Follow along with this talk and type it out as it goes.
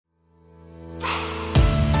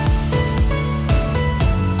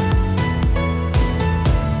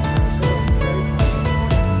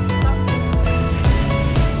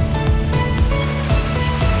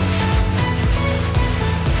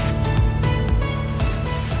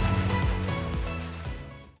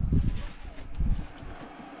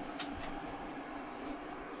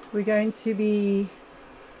We're going to be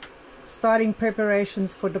starting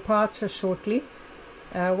preparations for departure shortly.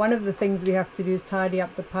 One of the things we have to do is tidy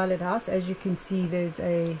up the pilot house. As you can see, there's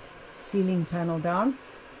a ceiling panel down,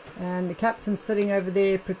 and the captain's sitting over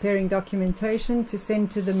there preparing documentation to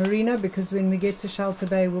send to the marina, because when we get to Shelter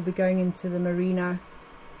Bay we'll be going into the marina.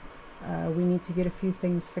 We need to get a few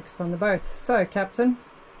things fixed on the boat. So, Captain,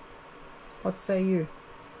 what say you?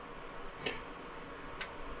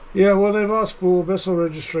 Yeah, well, they've asked for vessel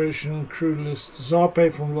registration, crew list,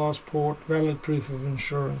 ZAPE from last port, valid proof of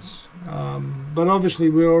insurance. But obviously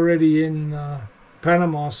we're already in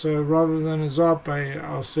Panama, so rather than a ZAPE,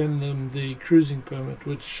 I'll send them the cruising permit,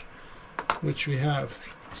 which we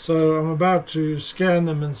have. So I'm about to scan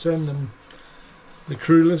them and send them the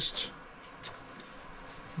crew list,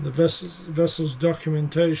 the vessel's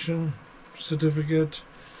documentation certificate,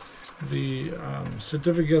 the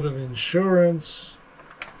certificate of insurance,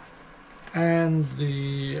 and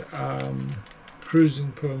the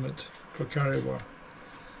cruising permit for Kariwa.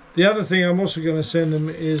 The other thing I'm also going to send them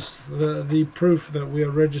is the proof that we are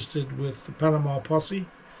registered with the Panama Posse.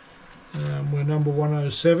 We're number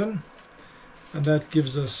 107, and that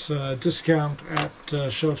gives us a discount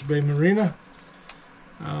at Shelter Bay Marina,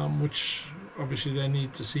 which obviously they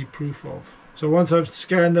need to see proof of. So once I've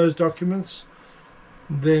scanned those documents,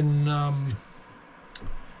 then I'm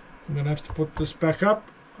going to have to put this back up.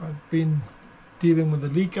 I've been dealing with a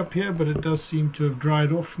leak up here, but it does seem to have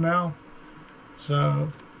dried off now. So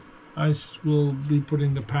I will be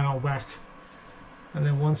putting the panel back. And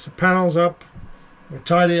then once the panel's up, we'll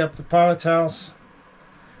tidy up the pilot house.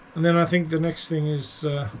 And then I think the next thing is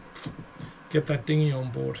get that dinghy on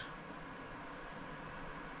board.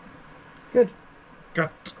 Good.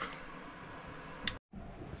 Cut.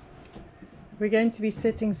 We're going to be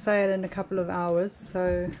setting sail in a couple of hours,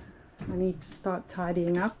 so I need to start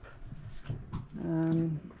tidying up.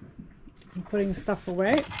 I'm putting stuff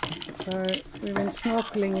away. So we went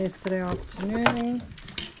snorkeling yesterday afternoon,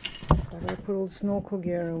 so I put all the snorkel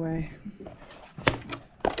gear away.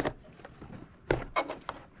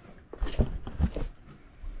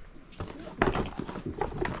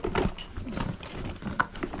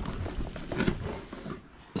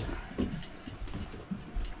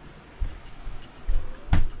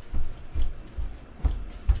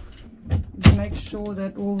 Make sure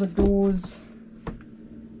that all the doors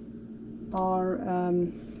are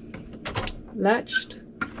latched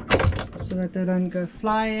so that they don't go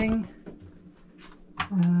flying.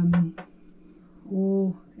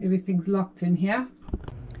 Everything's locked in here.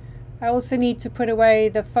 I also need to put away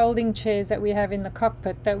the folding chairs that we have in the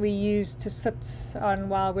cockpit that we use to sit on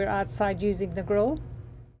while we're outside using the grill.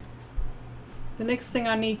 The next thing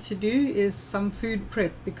I need to do is some food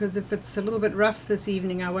prep, because if it's a little bit rough this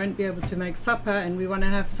evening I won't be able to make supper, and we want to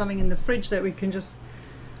have something in the fridge that we can just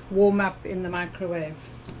warm up in the microwave.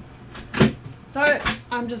 So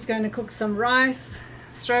I'm just going to cook some rice,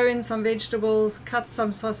 throw in some vegetables, cut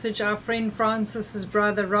some sausage. Our friend Francis's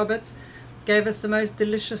brother Robert gave us the most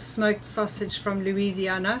delicious smoked sausage from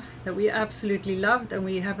Louisiana that we absolutely loved, and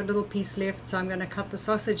we have a little piece left, so I'm going to cut the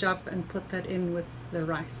sausage up and put that in with the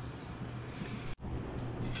rice.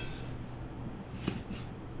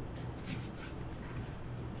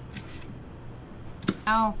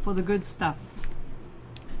 Now for the good stuff.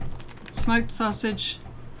 Smoked sausage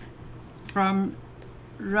from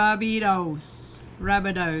Rabidos.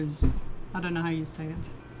 I don't know how you say it.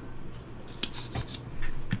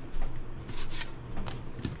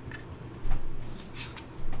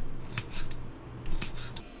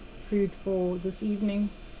 Food for this evening.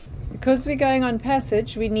 Because we're going on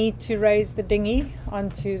passage, we need to raise the dinghy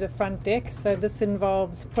onto the front deck, so this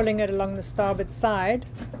involves pulling it along the starboard side.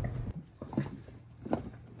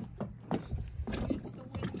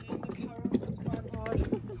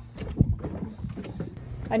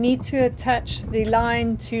 I need to attach the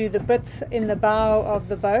line to the bit in the bow of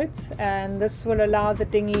the boat, and this will allow the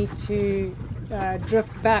dinghy to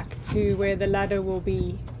drift back to where the ladder will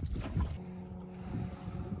be.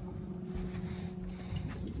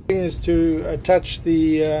 Is to attach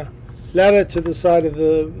the ladder to the side of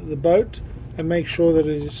the boat and make sure that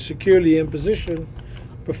it is securely in position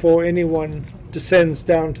before anyone descends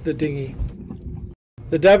down to the dinghy.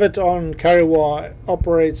 The davit on Kariwa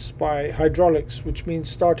operates by hydraulics, which means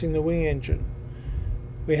starting the wing engine.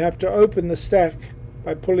 We have to open the stack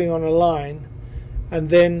by pulling on a line, and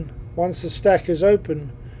then once the stack is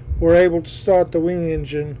open, we're able to start the wing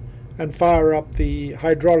engine and fire up the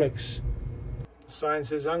hydraulics. The sign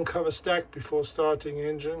says uncover stack before starting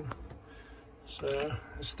engine. So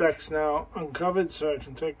the stack's now uncovered, so I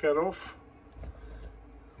can take that off.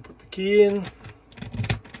 Put the key in.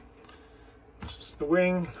 the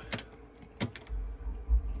wing.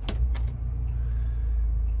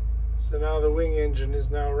 So now the wing engine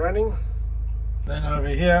is now running. Then over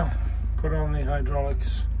here, put on the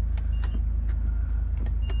hydraulics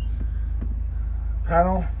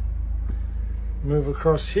panel, move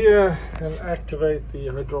across here and activate the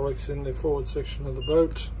hydraulics in the forward section of the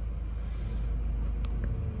boat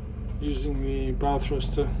using the bow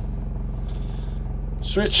thruster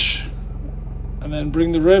switch, and then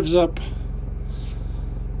bring the revs up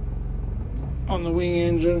on the wing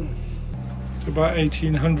engine to about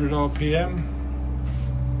 1800 RPM.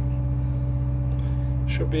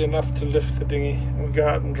 Should be enough to lift the dinghy, and we go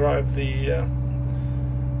out and drive the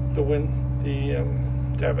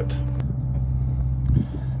davit.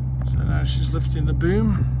 So now she's lifting the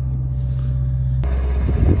boom.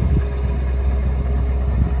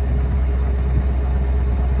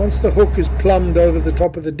 Once the hook is plumbed over the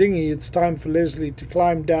top of the dinghy, it's time for Leslie to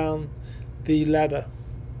climb down the ladder.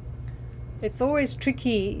 It's always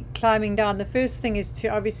tricky climbing down. The first thing is to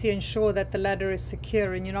obviously ensure that the ladder is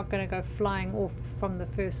secure and you're not going to go flying off from the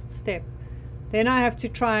first step. Then I have to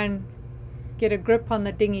try and get a grip on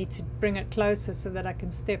the dinghy to bring it closer so that I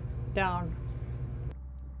can step down.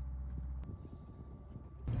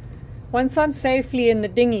 Once I'm safely in the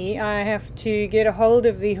dinghy, I have to get a hold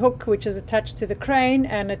of the hook which is attached to the crane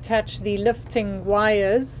and attach the lifting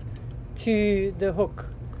wires to the hook.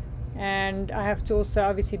 And I have to also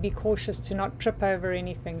obviously be cautious to not trip over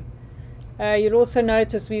anything. You'll also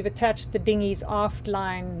notice we've attached the dinghy's aft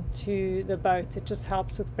line to the boat. It just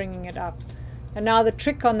helps with bringing it up. And now the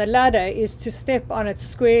trick on the ladder is to step on it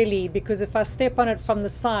squarely, because if I step on it from the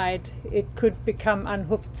side, it could become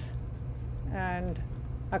unhooked and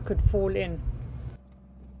I could fall in.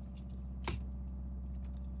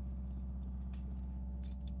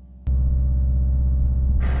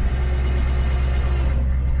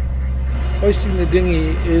 Hoisting the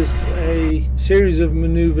dinghy is a series of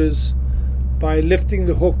maneuvers by lifting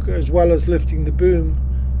the hook as well as lifting the boom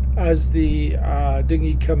as the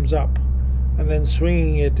dinghy comes up, and then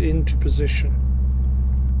swinging it into position.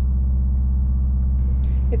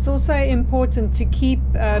 It's also important to keep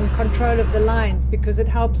control of the lines, because it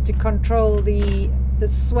helps to control the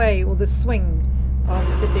sway or the swing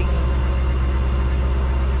of the dinghy.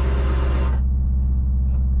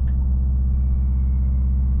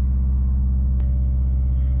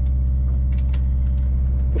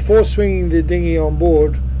 Before swinging the dinghy on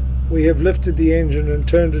board, we have lifted the engine and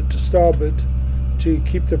turned it to starboard to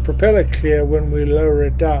keep the propeller clear when we lower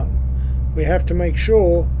it down. We have to make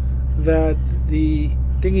sure that the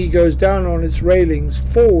dinghy goes down on its railings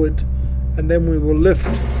forward, and then we will lift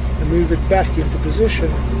and move it back into position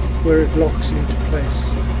where it locks into place.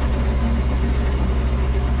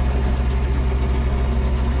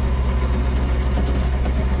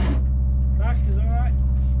 Back is alright?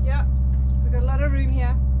 Yeah, we've got a lot of room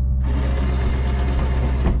here.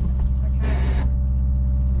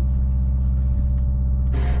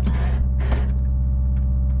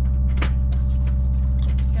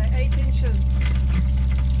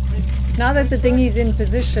 Now that the dinghy's in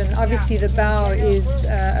position, obviously the bow is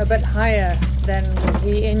a bit higher than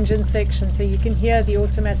the engine section, so you can hear the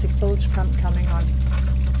automatic bilge pump coming on.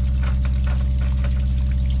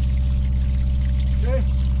 Okay.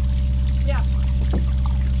 Yeah.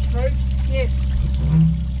 Straight? Yes.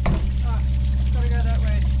 Oh, gotta go that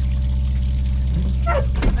way.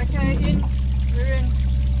 Okay, in. We're in.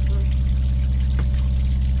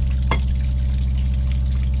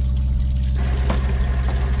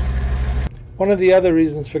 One of the other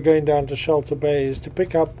reasons for going down to Shelter Bay is to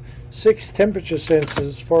pick up 6 temperature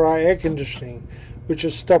sensors for our air conditioning, which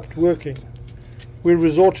has stopped working. We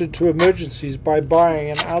resorted to emergencies by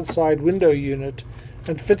buying an outside window unit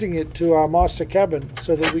and fitting it to our master cabin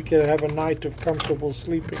so that we could have a night of comfortable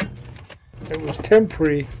sleeping. It was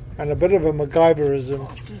temporary and a bit of a MacGyverism,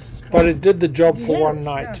 but it did the job for one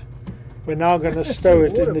night. We're now going to stow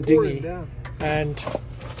it in the dinghy and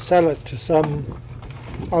sell it to some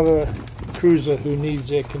other cruiser who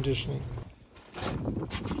needs air conditioning.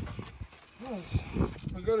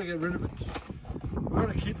 We've got to get rid of it. We've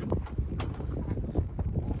got to keep it.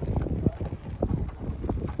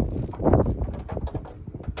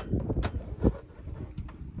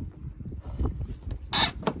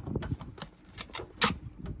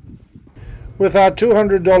 With our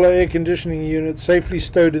 $200 air conditioning unit safely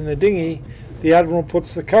stowed in the dinghy, the Admiral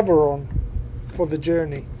puts the cover on for the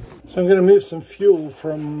journey. So I'm going to move some fuel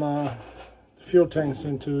from fuel tanks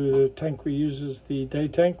into the tank we use as the day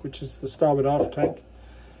tank, which is the starboard aft tank.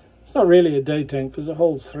 It's not really a day tank because it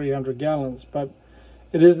holds 300 gallons, but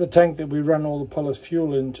it is the tank that we run all the Polis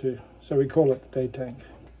fuel into, so we call it the day tank.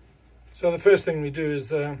 So the first thing we do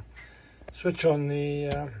is switch on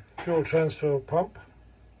the fuel transfer pump.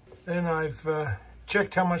 Then I've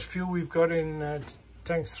checked how much fuel we've got in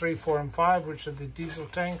tanks 3, 4 and 5, which are the diesel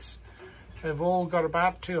tanks. They've all got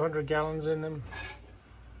about 200 gallons in them.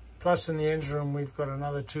 Plus in the engine room we've got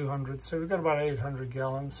another 200, so we've got about 800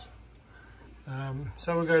 gallons.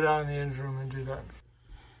 So we'll go down in the engine room and do that.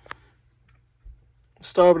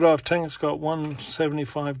 Starboard aft tank's got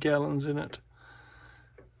 175 gallons in it.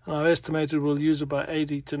 And I've estimated we'll use about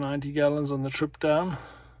 80 to 90 gallons on the trip down,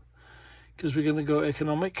 because we're going to go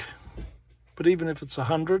economic. But even if it's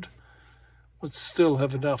 100, we'll still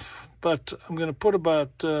have enough. But I'm going to put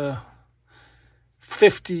about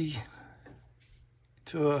 50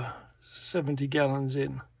 to 70 gallons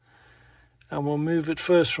in. And we'll move it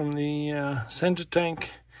first from the center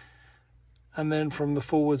tank and then from the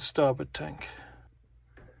forward starboard tank.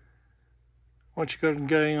 What you've got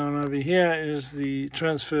going on over here is the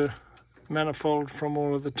transfer manifold from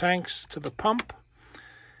all of the tanks to the pump.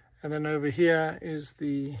 And then over here is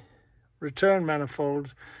the return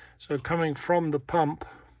manifold. So coming from the pump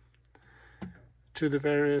to the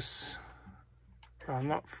various,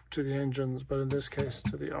 not to the engines, but in this case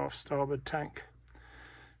to the aft starboard tank.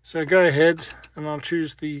 So go ahead and I'll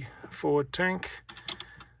choose the forward tank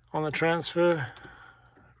on the transfer,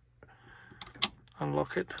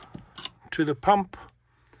 unlock it to the pump,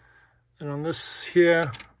 and on this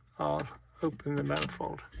here I'll open the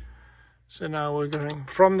manifold. So now we're going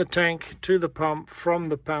from the tank to the pump, from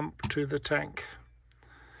the pump to the tank.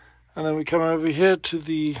 And then we come over here to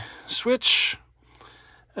the switch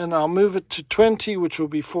and I'll move it to 20, which will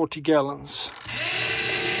be 40 gallons.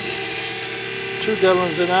 2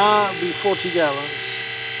 gallons an hour will be 40 gallons.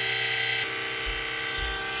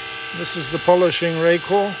 This is the polishing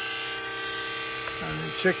raycore. And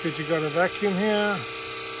you check that you got a vacuum here.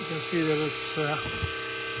 You can see that it's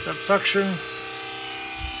got suction.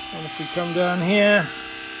 And if we come down here,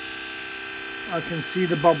 I can see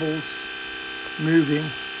the bubbles moving.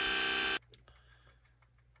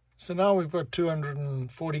 So now we've got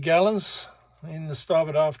 240 gallons in the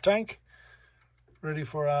starboard aft tank, ready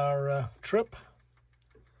for our trip.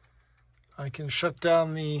 I can shut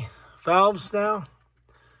down the valves now.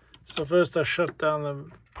 So first I shut down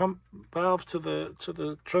the pump valve to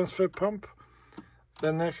the transfer pump.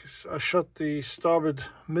 Then next I shut the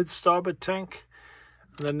mid-starboard tank.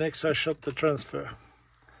 And then next I shut the transfer.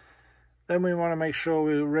 Then we want to make sure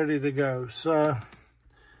we're ready to go. So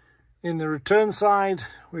in the return side,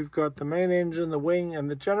 we've got the main engine, the wing and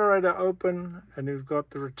the generator open, and we've got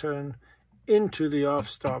the return into the aft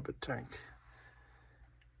starboard tank.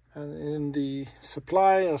 And in the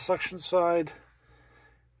supply or suction side,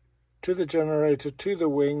 to the generator, to the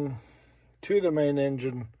wing, to the main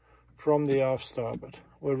engine, from the aft starboard.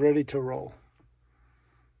 We're ready to roll.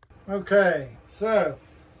 Okay, so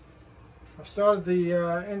I've started the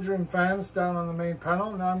engine room fans down on the main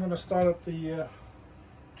panel. Now I'm going to start up the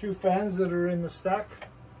 2 fans that are in the stack.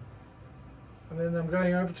 And then I'm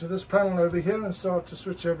going over to this panel over here and start to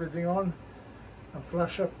switch everything on and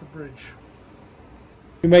flash up the bridge.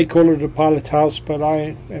 You may call it a pilot house, but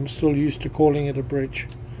I am still used to calling it a bridge.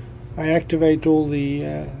 I activate all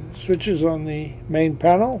the switches on the main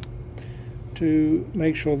panel to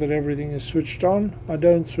make sure that everything is switched on. I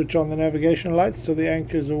don't switch on the navigation lights till the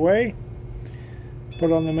anchor is away.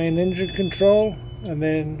 Put on the main engine control, and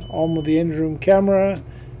then on with the engine room camera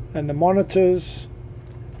and the monitors,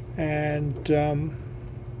 and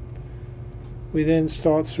we then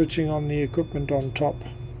start switching on the equipment on top.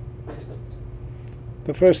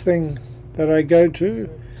 The first thing that I go to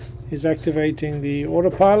is activating the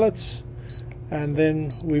autopilots, and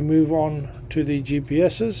then we move on to the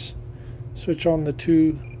GPSs. Switch on the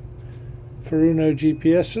 2 Furuno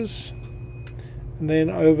GPSs, and then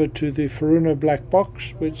over to the Furuno black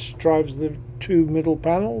box, which drives the 2 middle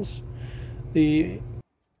panels. The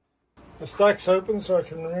stack's open, so I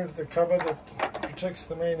can remove the cover that protects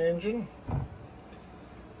the main engine,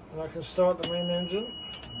 and I can start the main engine.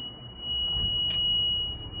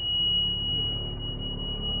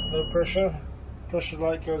 No pressure, pressure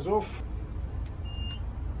light goes off.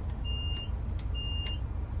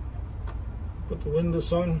 Put the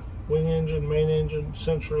windlass on, wing engine, main engine,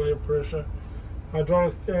 central air pressure.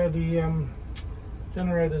 Hydraulic, the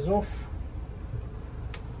generator's off.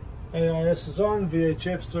 AIS is on,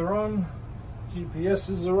 VHFs are on,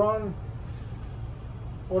 GPSs are on,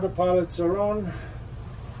 autopilots are on.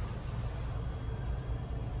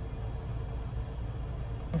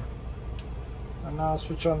 And now I'll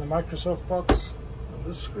switch on the Microsoft box on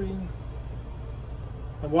this screen.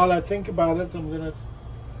 And while I think about it, I'm going to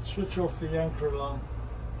switch off the anchor alarm.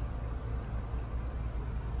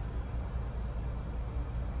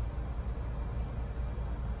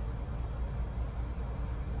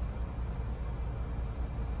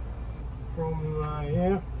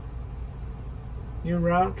 here. New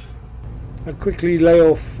route. I quickly lay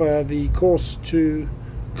off the course to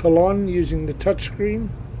Cologne using the touchscreen.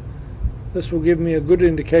 This will give me a good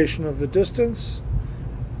indication of the distance,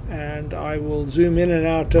 and I will zoom in and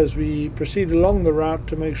out as we proceed along the route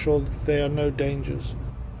to make sure that there are no dangers.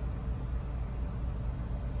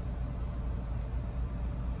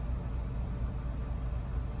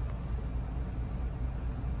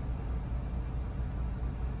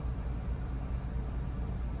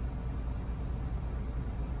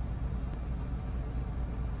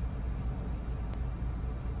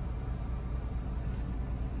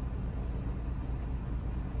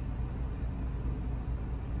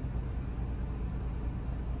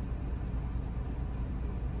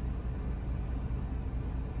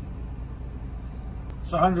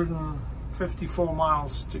 It's 154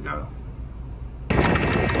 miles to go.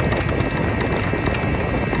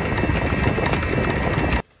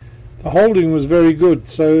 The holding was very good,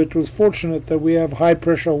 so it was fortunate that we have high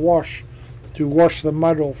pressure wash to wash the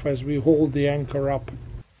mud off as we hauled the anchor up.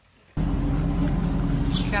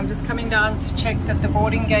 Okay, I'm just coming down to check that the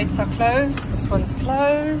boarding gates are closed. This one's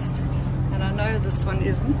closed, and I know this one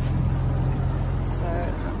isn't. So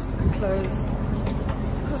I'm just going to close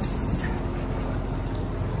this.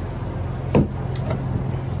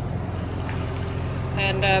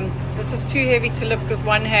 And this is too heavy to lift with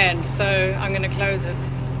one hand, so I'm going to close it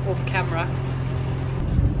off camera.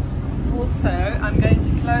 Also, I'm going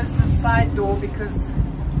to close the side door because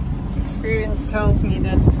experience tells me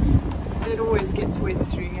that it always gets wet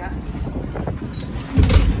through here.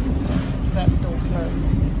 So it's that door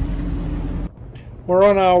closed. We're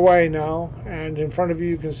on our way now, and in front of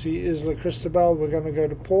you can see Isla Cristobal. We're going to go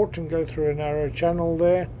to port and go through a narrow channel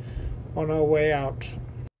there on our way out.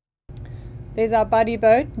 There's our buddy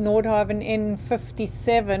boat, Nordhavn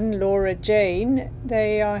N57 Laura Jane.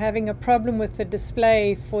 They are having a problem with the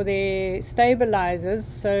display for their stabilizers,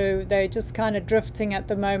 so they're just kind of drifting at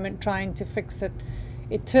the moment trying to fix it.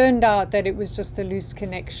 It turned out that it was just a loose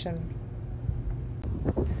connection.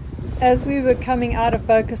 As we were coming out of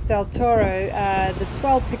Bocas Del Toro, the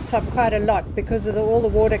swell picked up quite a lot because of all the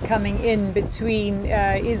water coming in between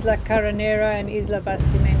Isla Caronera and Isla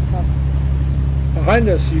Bastimentos. Behind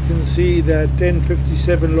us you can see that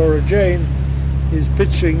N57 Laura Jane is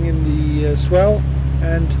pitching in the swell,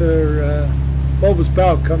 and her bulbous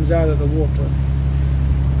bow comes out of the water.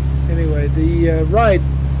 Anyway, the ride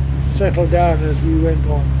settled down as we went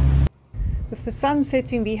on. With the sun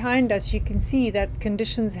setting behind us, you can see that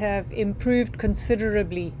conditions have improved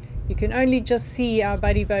considerably. You can only just see our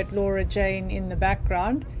buddy boat Laura Jane in the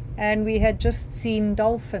background, and we had just seen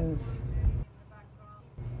dolphins.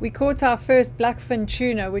 We caught our first blackfin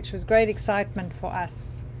tuna, which was great excitement for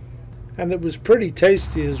us. And it was pretty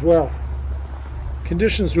tasty as well.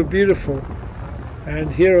 Conditions were beautiful,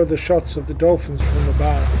 and here are the shots of the dolphins from the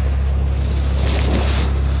bow.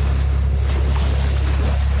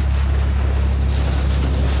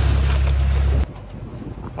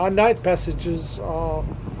 Our night passages are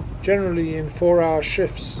generally in 4-hour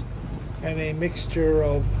shifts, and a mixture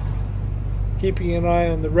of keeping an eye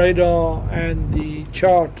on the radar and the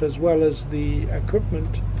chart as well as the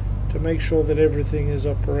equipment to make sure that everything is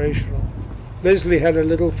operational. Leslie had a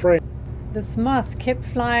little friend. This moth kept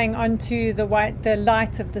flying onto the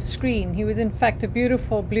light of the screen. He was in fact a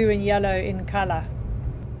beautiful blue and yellow in color.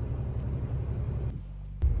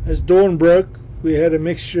 As dawn broke, we had a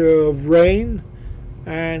mixture of rain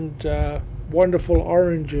and wonderful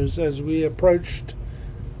oranges as we approached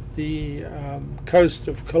the coast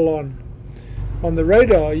of Cologne. On the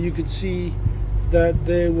radar you could see that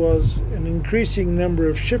there was an increasing number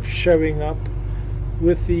of ships showing up,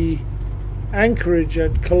 with the anchorage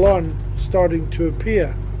at Cologne starting to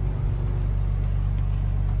appear.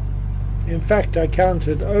 In fact, I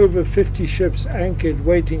counted over 50 ships anchored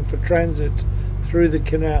waiting for transit through the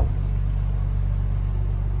canal.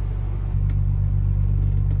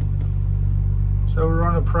 So we're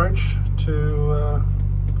on approach to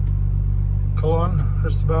Cologne,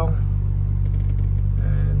 Cristobal,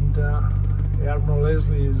 and the Admiral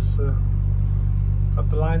Leslie has got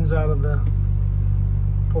the lines out of the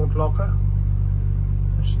port locker.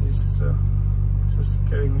 She's just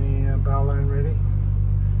getting the bow line ready.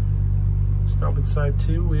 Starboard side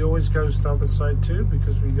 2. We always go starboard side 2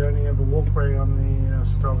 because we only have a walkway on the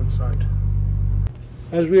starboard side.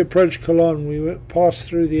 As we approach Cologne, we passed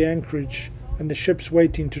through the anchorage and the ships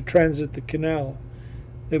waiting to transit the canal.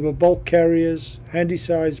 There were bulk carriers,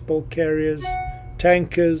 handy-sized bulk carriers,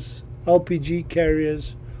 tankers, LPG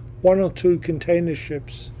carriers, 1 or 2 container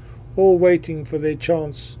ships, all waiting for their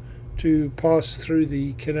chance to pass through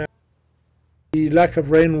the canal. The lack of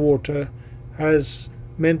rainwater has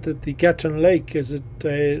meant that the Gatton Lake is at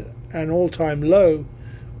an all-time low,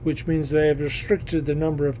 which means they have restricted the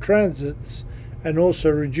number of transits and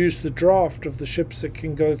also reduced the draft of the ships that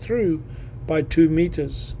can go through by 2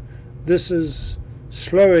 meters. This is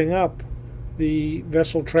slowing up the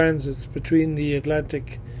vessel transits between the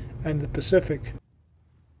Atlantic and the Pacific.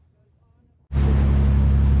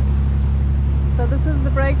 So this is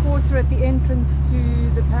the breakwater at the entrance to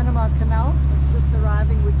the Panama Canal. We're just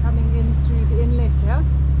arriving, we're coming in through the inlet here.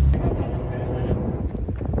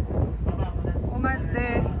 Almost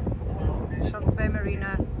there, Schaltz Bay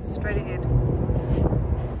Marina, straight ahead.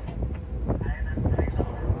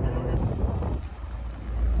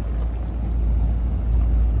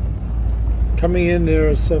 Coming in, there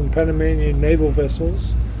are some Panamanian naval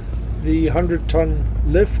vessels, the 100-ton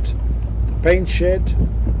lift, the paint shed,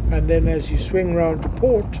 and then as you swing round to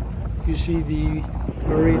port, you see the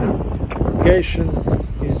marina. The location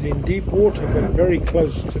is in deep water, but very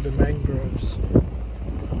close to the mangroves.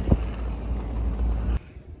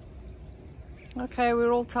 Okay,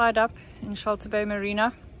 we're all tied up in Schaltz Bay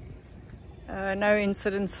Marina. No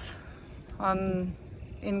incidents on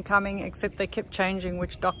incoming, except they kept changing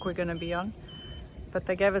which dock we're going to be on. But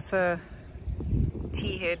they gave us a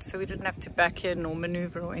T-head, so we didn't have to back in or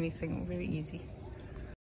maneuver or anything. Very easy.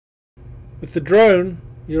 With the drone,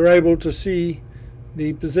 you're able to see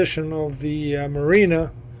the position of the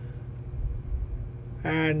marina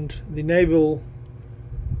and the naval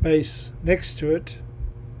base next to it.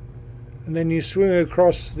 And then you swing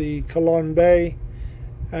across the Colon Bay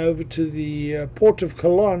over to the port of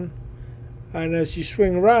Colon, and as you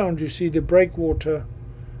swing around you see the breakwater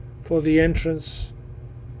for the entrance,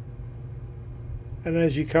 and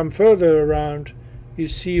as you come further around you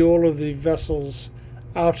see all of the vessels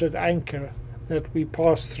out at anchor that we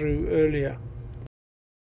passed through earlier.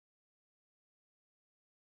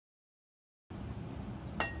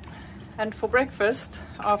 And for breakfast,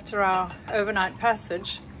 after our overnight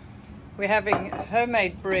passage, we're having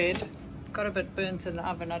homemade bread. Got a bit burnt in the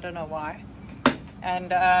oven, I don't know why. And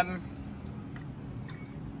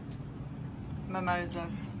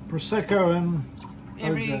mimosas. Prosecco and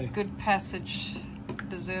Every good passage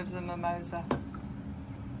deserves a mimosa.